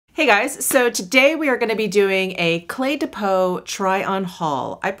Hey guys, so today we are going to be doing a CLE De Peau try-on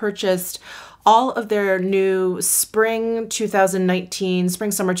haul. I purchased all of their new spring 2019,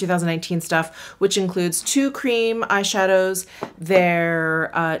 spring-summer 2019 stuff, which includes 2 cream eyeshadows,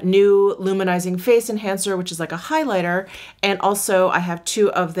 their new luminizing face enhancer, which is like a highlighter, and also I have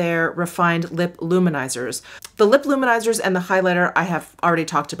 2 of their refined lip luminizers. The lip luminizers and the highlighter I have already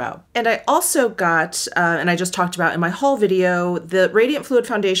talked about. And I also got, and I just talked about in my haul video, the Radiant Fluid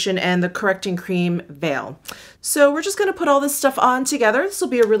Foundation and the Correcting Cream Veil. So we're just gonna put all this stuff on together. This will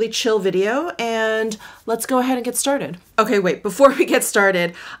be a really chill video, and let's go ahead and get started. Okay, wait, before we get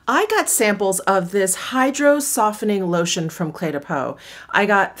started, I got samples of this Hydro Softening Lotion from CLE De Peau. I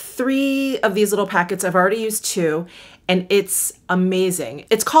got 3 of these little packets. I've already used 2, and it's amazing.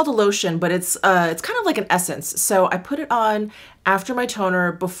 It's called a lotion, but it's kind of like an essence. So I put it on after my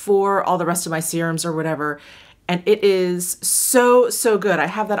toner, before all the rest of my serums or whatever, and it is so good. I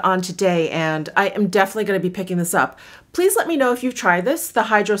have that on today, and I am definitely going to be picking this up. Please let me know if you've tried this, the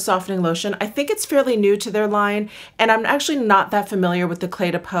Hydro Softening Lotion. I think it's fairly new to their line, and I'm actually not that familiar with the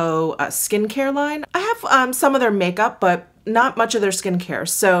CLE De Peau skincare line. I have some of their makeup, but not much of their skincare.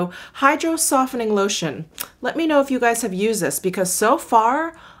 So Hydro Softening Lotion. Let me know if you guys have used this, because so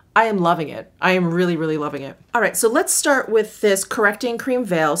far I am loving it. I am really loving it. All right, so let's start with this Correcting Cream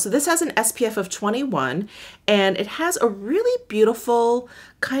Veil. So this has an SPF of 21, and it has a really beautiful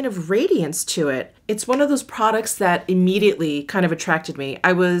kind of radiance to it. It's one of those products that immediately kind of attracted me.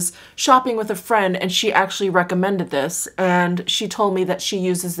 I was shopping with a friend, and she actually recommended this, and she told me that she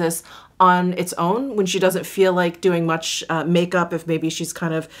uses this on its own when she doesn't feel like doing much makeup, if maybe she's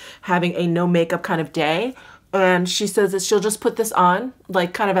kind of having a no makeup kind of day. And she says that she'll just put this on,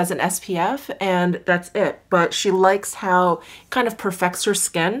 like kind of as an SPF, and that's it. But she likes how it kind of perfects her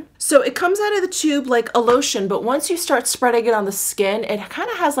skin. So it comes out of the tube like a lotion, but once you start spreading it on the skin, it kind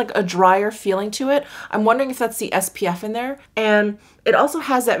of has like a drier feeling to it. I'm wondering if that's the SPF in there. And it also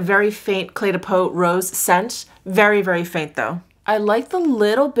has that very faint CLE De Peau rose scent. Very faint though. I like the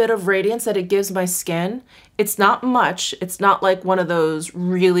little bit of radiance that it gives my skin. It's not much. It's not like one of those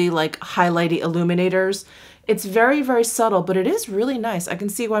really like highlighty illuminators. It's very subtle, but it is really nice. I can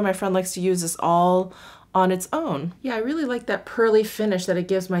see why my friend likes to use this all on its own. Yeah, I really like that pearly finish that it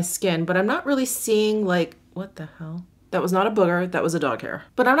gives my skin, but I'm not really seeing like, what the hell? That was not a booger, that was a dog hair.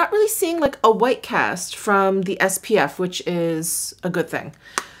 But I'm not really seeing like a white cast from the SPF, which is a good thing.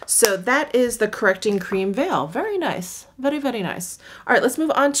 So that is the Correcting Cream Veil. Very nice. Very nice. All right, let's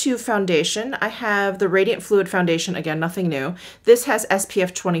move on to foundation. I have the Radiant Fluid Foundation. Again, nothing new. This has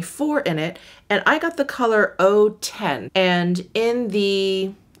SPF 24 in it, and I got the color 010. And in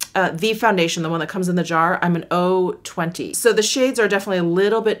the foundation, the one that comes in the jar, I'm an 020. So the shades are definitely a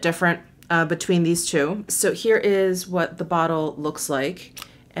little bit different between these two. So here is what the bottle looks like.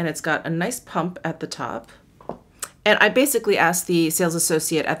 And it's got a nice pump at the top. And I basically asked the sales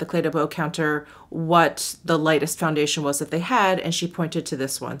associate at the CLE De Peau counter what the lightest foundation was that they had, and she pointed to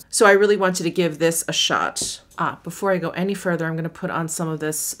this one. So I really wanted to give this a shot. Before I go any further, I'm gonna put on some of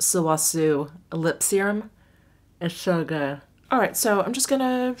this xoxo lip serum. It's so good. All right, so I'm just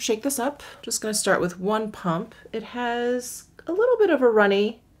gonna shake this up. Just gonna start with 1 pump. It has a little bit of a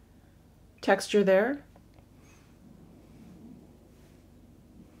runny texture there.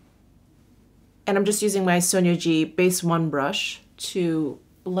 And I'm just using my Sonia G Base 1 brush to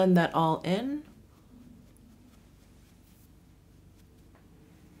blend that all in.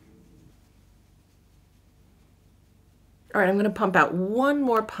 All right, I'm gonna pump out 1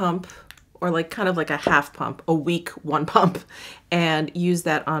 more pump, or like kind of like a half pump, a weak 1 pump, and use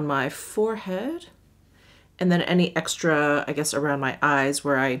that on my forehead. And then any extra, I guess, around my eyes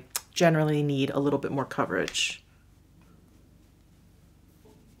where I generally need a little bit more coverage.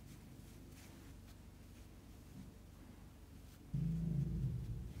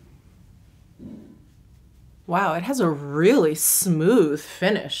 Wow, it has a really smooth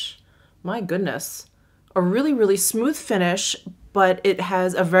finish. My goodness. A really smooth finish, but it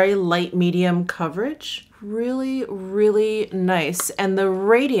has a very light medium coverage. Really nice. And the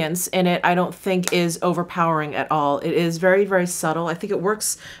radiance in it, I don't think is overpowering at all. It is very subtle. I think it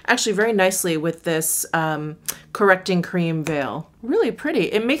works actually very nicely with this Correcting Cream Veil. Really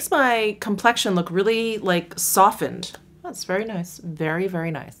pretty. It makes my complexion look really like softened. That's very nice. Very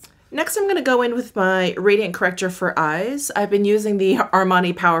nice. Next, I'm going to go in with my Radiant Corrector for Eyes. I've been using the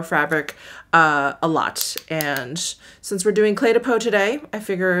Armani Power Fabric a lot, and since we're doing CLE De Peau today, I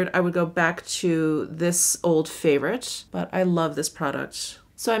figured I would go back to this old favorite, but I love this product.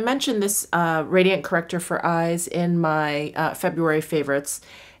 So I mentioned this Radiant Corrector for Eyes in my February favorites,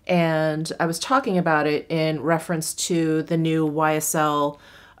 and I was talking about it in reference to the new YSL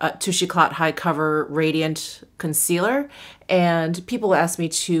Touche Éclat High Cover Radiant Concealer, and people ask me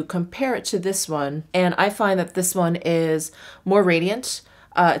to compare it to this one, and I find that this one is more radiant.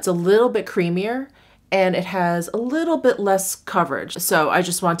 It's a little bit creamier, and it has a little bit less coverage. So I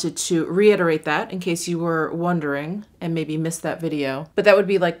just wanted to reiterate that in case you were wondering and maybe missed that video. But that would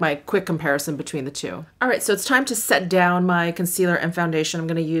be like my quick comparison between the two. All right, so it's time to set down my concealer and foundation. I'm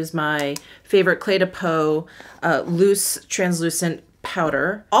gonna use my favorite Clé de Peau loose translucent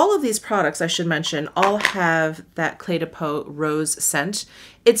powder. All of these products, I should mention, all have that Clé de Peau rose scent.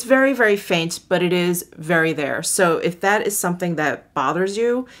 It's very, very faint, but it is very there. So if that is something that bothers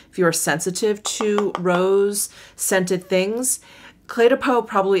you, if you are sensitive to rose scented things, Clé de Peau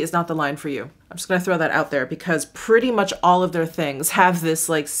probably is not the line for you. I'm just gonna throw that out there because pretty much all of their things have this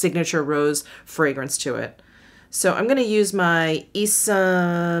like signature rose fragrance to it. So I'm gonna use my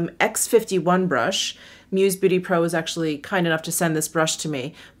Esom X51 brush. Muse Beauty Pro was actually kind enough to send this brush to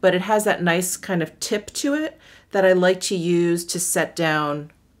me, but it has that nice kind of tip to it that I like to use to set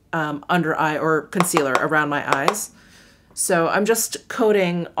down under eye or concealer around my eyes. So I'm just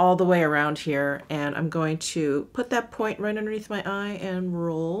coating all the way around here, and I'm going to put that point right underneath my eye and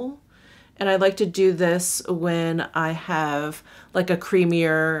roll. And I like to do this when I have like a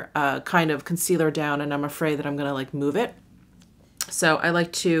creamier kind of concealer down and I'm afraid that I'm gonna like move it. So I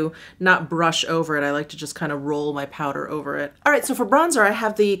like to not brush over it. I like to just kind of roll my powder over it. All right, so for bronzer, I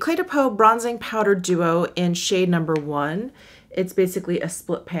have the Clé de Peau Bronzing Powder Duo in shade number 1. It's basically a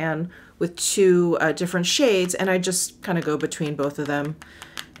split pan with two different shades, and I just kind of go between both of them.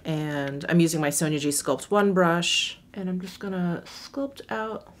 And I'm using my Sonia G Sculpt 1 brush, and I'm just gonna sculpt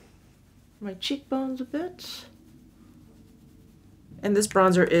out my cheekbones a bit. And this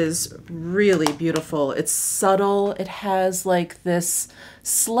bronzer is really beautiful. It's subtle. It has like this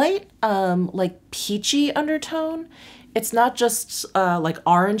slight like peachy undertone. It's not just like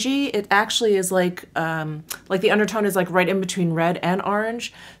orangey. It actually is like the undertone is like right in between red and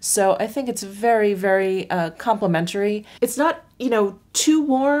orange. So I think it's very, very complimentary. It's not, you know, too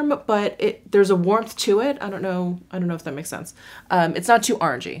warm, but there's a warmth to it. I don't know if that makes sense. It's not too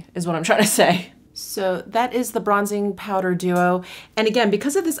orangey is what I'm trying to say. So that is the Bronzing Powder Duo. And again,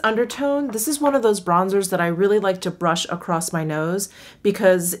 because of this undertone, this is one of those bronzers that I really like to brush across my nose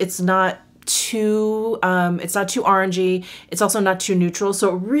because it's not too orangey. It's also not too neutral.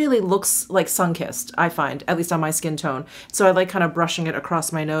 So it really looks like sun-kissed, I find, at least on my skin tone. So I like kind of brushing it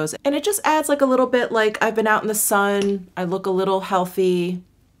across my nose. And it just adds like a little bit like I've been out in the sun. I look a little healthy.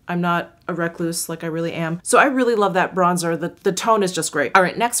 I'm not a recluse like I really am. So I really love that bronzer. The tone is just great. All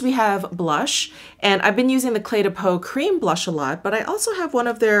right, next we have blush. And I've been using the Clé de Peau cream blush a lot, but I also have one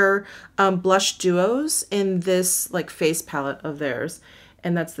of their blush duos in this like face palette of theirs.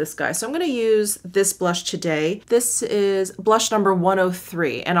 And that's this guy. So I'm gonna use this blush today. This is blush number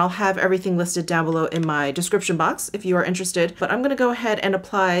 103, and I'll have everything listed down below in my description box if you are interested. But I'm gonna go ahead and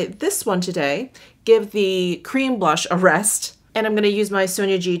apply this one today, give the cream blush a rest, and I'm gonna use my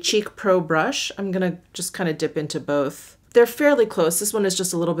Sonia G Cheek Pro brush. I'm gonna just kind of dip into both. They're fairly close. This one is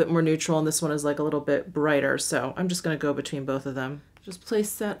just a little bit more neutral, and this one is like a little bit brighter. So I'm just gonna go between both of them. Just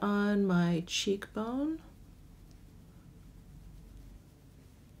place that on my cheekbone.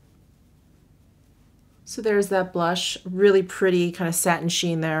 So there's that blush, really pretty kind of satin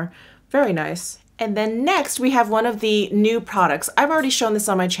sheen there. Very nice. And then next we have one of the new products. I've already shown this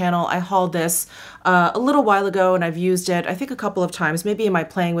on my channel. I hauled this a little while ago and I've used it, I think a couple of times, maybe in my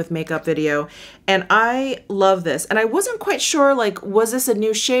playing with makeup video. And I love this. And I wasn't quite sure, like, was this a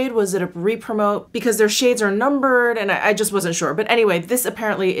new shade? Was it a re-promote? Because their shades are numbered and I just wasn't sure. But anyway, this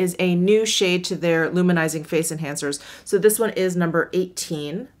apparently is a new shade to their luminizing face enhancers. So this one is number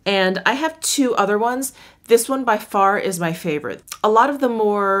 18. And I have two other ones. This one by far is my favorite. A lot of the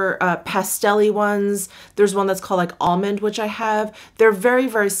more pastel-y ones, there's one that's called like almond, which I have. They're very,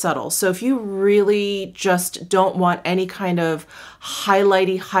 very subtle. So if you really just don't want any kind of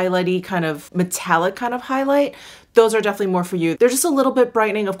highlighty kind of metallic kind of highlight, those are definitely more for you. They're just a little bit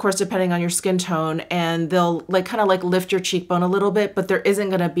brightening, of course, depending on your skin tone, and they'll like kind of like lift your cheekbone a little bit, but there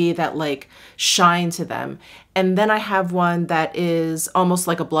isn't gonna be that like shine to them. And then I have one that is almost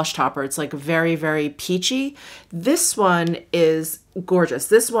like a blush topper. It's like very, very peachy. This one is gorgeous.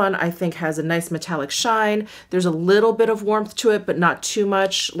 This one I think has a nice metallic shine. There's a little bit of warmth to it, but not too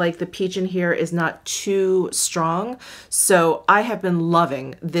much. Like the peach in here is not too strong. So I have been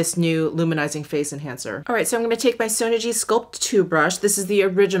loving this new luminizing face enhancer. All right, so I'm gonna take my Sonia G Sculpt 2 brush. This is the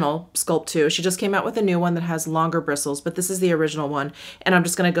original Sculpt 2. She just came out with a new one that has longer bristles, but this is the original one. And I'm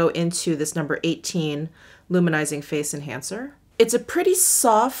just gonna go into this number 18 luminizing face enhancer. It's a pretty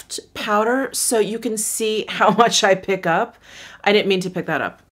soft powder, so you can see how much I pick up. I didn't mean to pick that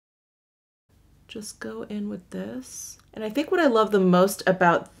up. just go in with this. And I think what I love the most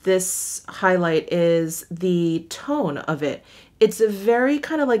about this highlight is the tone of it. It's a very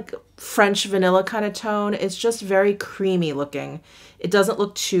kind of like French vanilla kind of tone. It's just very creamy looking. It doesn't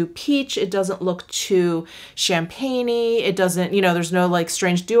look too peach. It doesn't look too champagne-y. It doesn't, you know, there's no like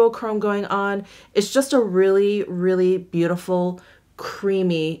strange duochrome going on. It's just a really, really beautiful,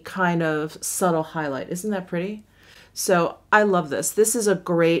 creamy kind of subtle highlight. Isn't that pretty? So I love this. This is a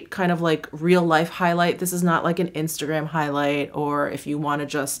great kind of like real life highlight. This is not like an Instagram highlight, or if you want to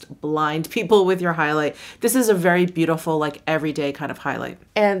just blind people with your highlight. This is a very beautiful, like everyday kind of highlight.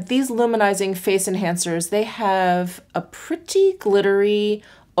 And these luminizing face enhancers, they have a pretty glittery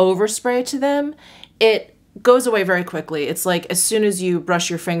overspray to them. It goes away very quickly. It's like as soon as you brush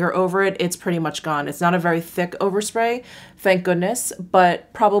your finger over it, it's pretty much gone. It's not a very thick overspray, thank goodness,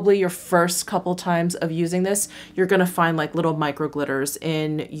 but probably your first couple times of using this, you're gonna find like little micro glitters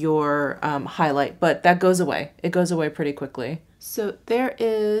in your highlight, but that goes away. It goes away pretty quickly. So there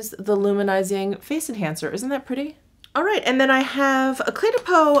is the luminizing face enhancer. Isn't that pretty? All right, and then I have a Clé de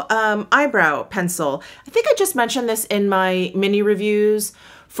Peau eyebrow pencil. I think I just mentioned this in my mini reviews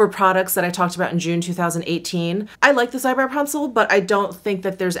for products that I talked about in June 2018. I like this eyebrow pencil, but I don't think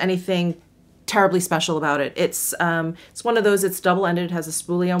that there's anything terribly special about it. It's one of those, it's double-ended. It has a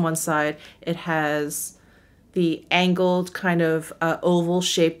spoolie on one side. It has the angled kind of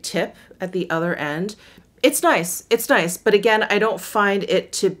oval-shaped tip at the other end. It's nice. It's nice. But again, I don't find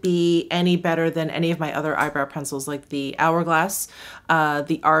it to be any better than any of my other eyebrow pencils, like the Hourglass,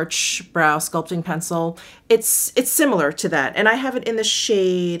 the Arch Brow Sculpting Pencil. It's similar to that. And I have it in the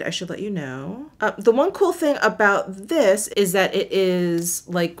shade, I should let you know. The one cool thing about this is that it is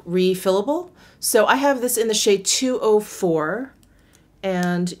like refillable. So I have this in the shade 204.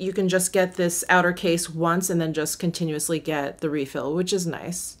 And you can just get this outer case once and then just continuously get the refill, which is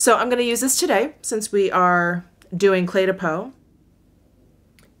nice. So I'm gonna use this today since we are doing Clé de Peau.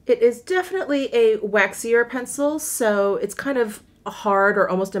 It is definitely a waxier pencil, so it's kind of hard or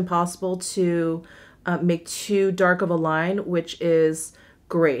almost impossible to make too dark of a line, which is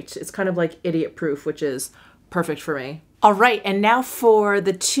great. It's kind of like idiot proof, which is perfect for me. All right, and now for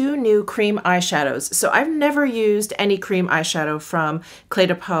the two new cream eyeshadows. So I've never used any cream eyeshadow from Clé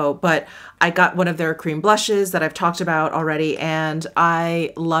de Peau, but I got one of their cream blushes that I've talked about already, and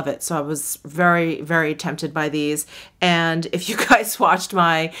I love it. So I was very, very tempted by these. And if you guys watched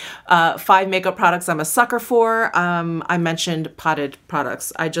my 5 makeup products I'm a sucker for, I mentioned potted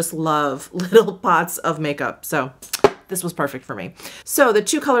products. I just love little pots of makeup. So this was perfect for me. So the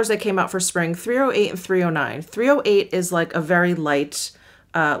two colors that came out for spring, 308 and 309. 308 is like a very light,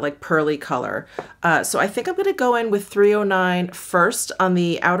 like pearly color. So I think I'm gonna go in with 309 first on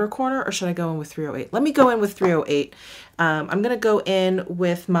the outer corner, or should I go in with 308? Let me go in with 308. I'm gonna go in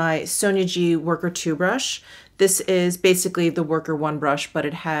with my Sonia G Worker 2 brush. This is basically the Worker 1 brush, but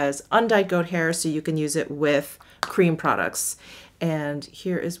it has undyed goat hair, so you can use it with cream products. And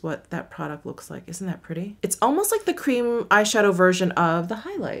here is what that product looks like. Isn't that pretty? It's almost like the cream eyeshadow version of the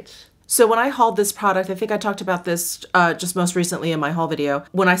highlight. So when I hauled this product, I think I talked about this just most recently in my haul video.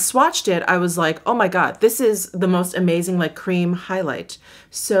 When I swatched it, I was like, oh my God, this is the most amazing like cream highlight.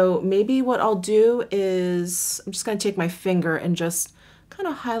 So maybe what I'll do is, I'm just gonna take my finger and just kind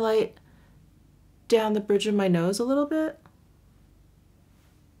of highlight down the bridge of my nose a little bit.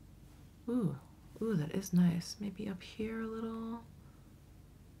 Ooh, ooh, that is nice. Maybe up here a little.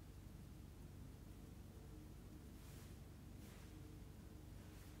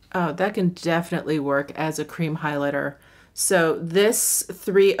 Oh, that can definitely work as a cream highlighter. So this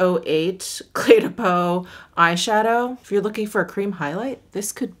 308 Clé de Peau eyeshadow, if you're looking for a cream highlight,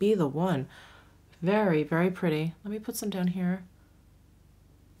 this could be the one. Very, very pretty. Let me put some down here.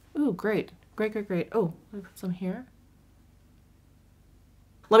 Ooh, great. Great, great, great. Oh, let me put some here.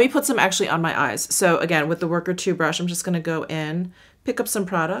 Let me put some actually on my eyes. So again, with the Worker 2 brush, I'm just gonna go in, pick up some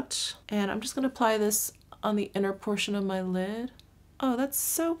product, and I'm just gonna apply this on the inner portion of my lid. Oh, that's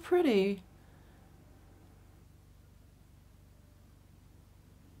so pretty.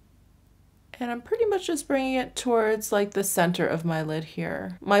 And I'm pretty much just bringing it towards like the center of my lid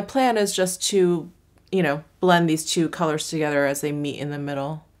here. My plan is just to, you know, blend these two colors together as they meet in the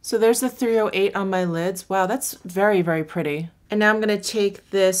middle. So there's the 308 on my lids. Wow, that's very, very pretty. And now I'm gonna take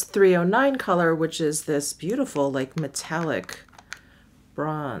this 309 color, which is this beautiful like metallic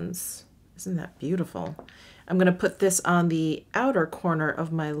bronze. Isn't that beautiful? I'm gonna put this on the outer corner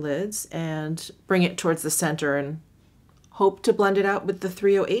of my lids and bring it towards the center and hope to blend it out with the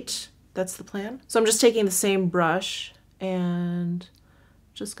 308. That's the plan. So I'm just taking the same brush and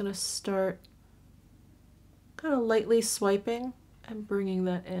just gonna start kind of lightly swiping and bringing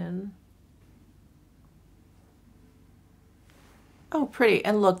that in. Oh, pretty.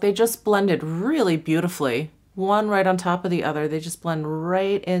 And look, they just blended really beautifully. One right on top of the other. They just blend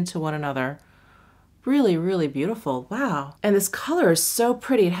right into one another. Really, really beautiful. Wow. And this color is so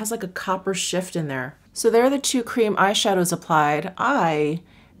pretty. It has like a copper shift in there. So there are the two cream eyeshadows applied. I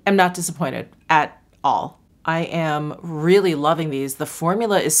am not disappointed at all. I am really loving these. The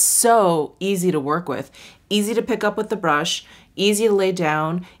formula is so easy to work with. Easy to pick up with the brush, easy to lay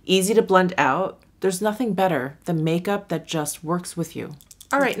down, easy to blend out. There's nothing better than makeup that just works with you.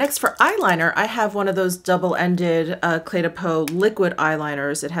 All right, next for eyeliner, I have one of those double-ended Clé de Peau liquid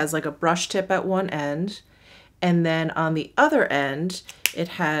eyeliners. It has like a brush tip at one end, and then on the other end, it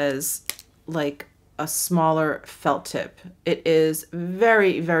has like a smaller felt tip. It is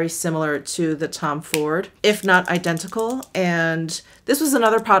very, very similar to the Tom Ford, if not identical. And this was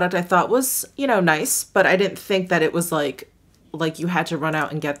another product I thought was, you know, nice, but I didn't think that it was like you had to run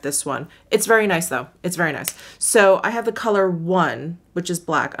out and get this one. It's very nice though. It's very nice. So I have the color 1, which is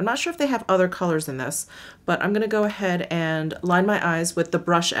black. I'm not sure if they have other colors in this, but I'm gonna go ahead and line my eyes with the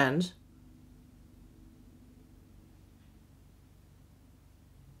brush end.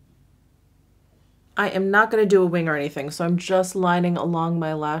 I am not gonna do a wing or anything, so I'm just lining along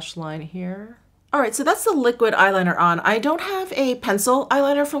my lash line here. All right, so that's the liquid eyeliner on. I don't have a pencil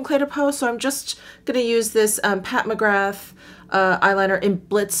eyeliner from Clé de Peau, so I'm just gonna use this Pat McGrath eyeliner in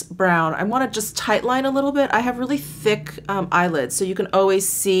Blitz Brown. I wanna just tight line a little bit. I have really thick eyelids, so you can always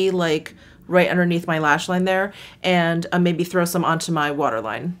see like right underneath my lash line there, and maybe throw some onto my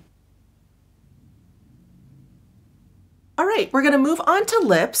waterline. All right, we're gonna move on to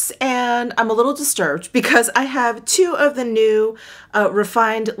lips, and I'm a little disturbed because I have 2 of the new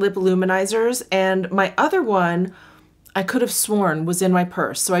refined lip luminizers, and my other one I could have sworn was in my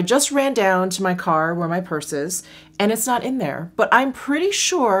purse. So I just ran down to my car where my purse is, and it's not in there, but I'm pretty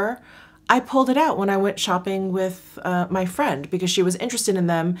sure I pulled it out when I went shopping with my friend because she was interested in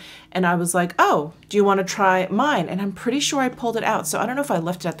them, and I was like, oh, do you want to try mine? And I'm pretty sure I pulled it out, so I don't know if I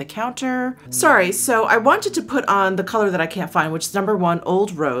left it at the counter. Sorry, so I wanted to put on the color that I can't find, which is number 1,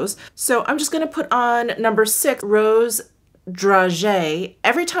 Old Rose. So I'm just gonna put on number 6, Rose Dragé.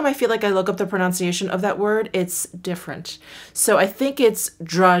 Every time I feel like I look up the pronunciation of that word, it's different. So I think it's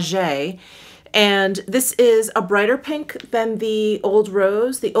Dragé. And this is a brighter pink than the Old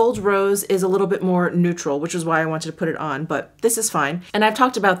Rose. The Old Rose is a little bit more neutral, which is why I wanted to put it on, but this is fine. And I've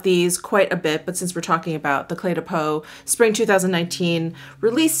talked about these quite a bit, but since we're talking about the Clé de Peau Spring 2019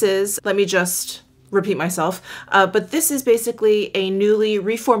 releases, let me just repeat myself, but this is basically a newly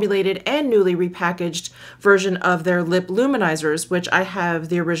reformulated and newly repackaged version of their lip luminizers, which I have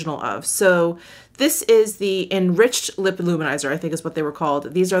the original of. So this is the enriched lip luminizer, I think is what they were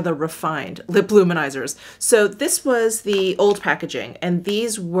called. These are the refined lip luminizers. So this was the old packaging, and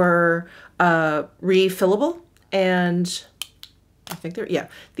these were refillable, and I think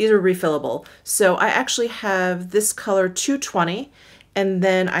these are refillable. So I actually have this color 220, and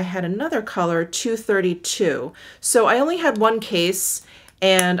then I had another color 232. So I only had one case,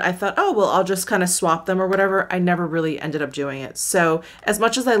 and I thought, oh, well, I'll just kind of swap them or whatever. I never really ended up doing it. So as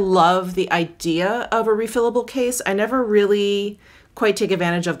much as I love the idea of a refillable case, I never really quite take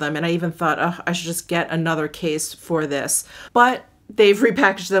advantage of them. And I even thought, oh, I should just get another case for this. But they've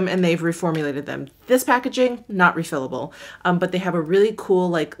repackaged them and they've reformulated them. This packaging, not refillable, but they have a really cool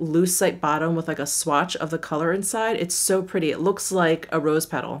like lucite bottom with like a swatch of the color inside. It's so pretty. It looks like a rose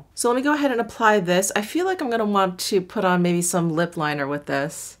petal. So let me go ahead and apply this. I feel like I'm gonna want to put on maybe some lip liner with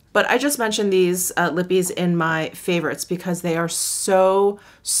this. But I just mentioned these lippies in my favorites because they are so,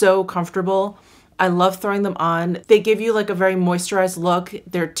 so comfortable. I love throwing them on. They give you like a very moisturized look.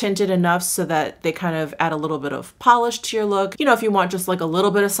 They're tinted enough so that they kind of add a little bit of polish to your look. You know, if you want just like a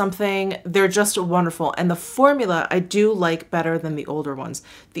little bit of something, they're just wonderful. And the formula I do like better than the older ones.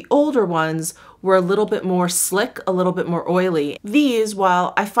 The older ones were a little bit more slick, a little bit more oily. These,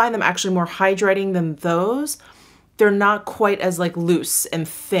 while I find them actually more hydrating than those, they're not quite as like loose and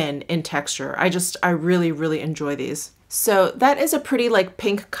thin in texture. I really, really enjoy these. So that is a pretty like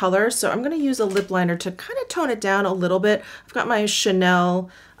pink color. So I'm gonna use a lip liner to kind of tone it down a little bit. I've got my Chanel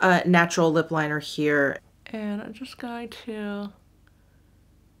natural lip liner here. And I'm just going to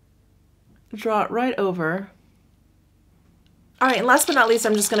draw it right over. All right, and last but not least,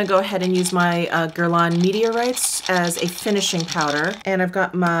 I'm just gonna go ahead and use my Guerlain Meteorites as a finishing powder. And I've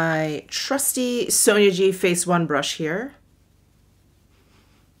got my trusty Sonia G Face One brush here.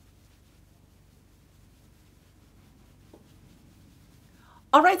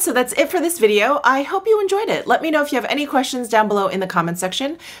 All right, so that's it for this video. I hope you enjoyed it. Let me know if you have any questions down below in the comment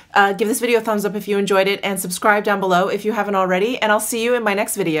section. Give this video a thumbs up if you enjoyed it, and subscribe down below if you haven't already, and I'll see you in my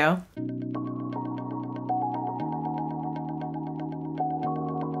next video.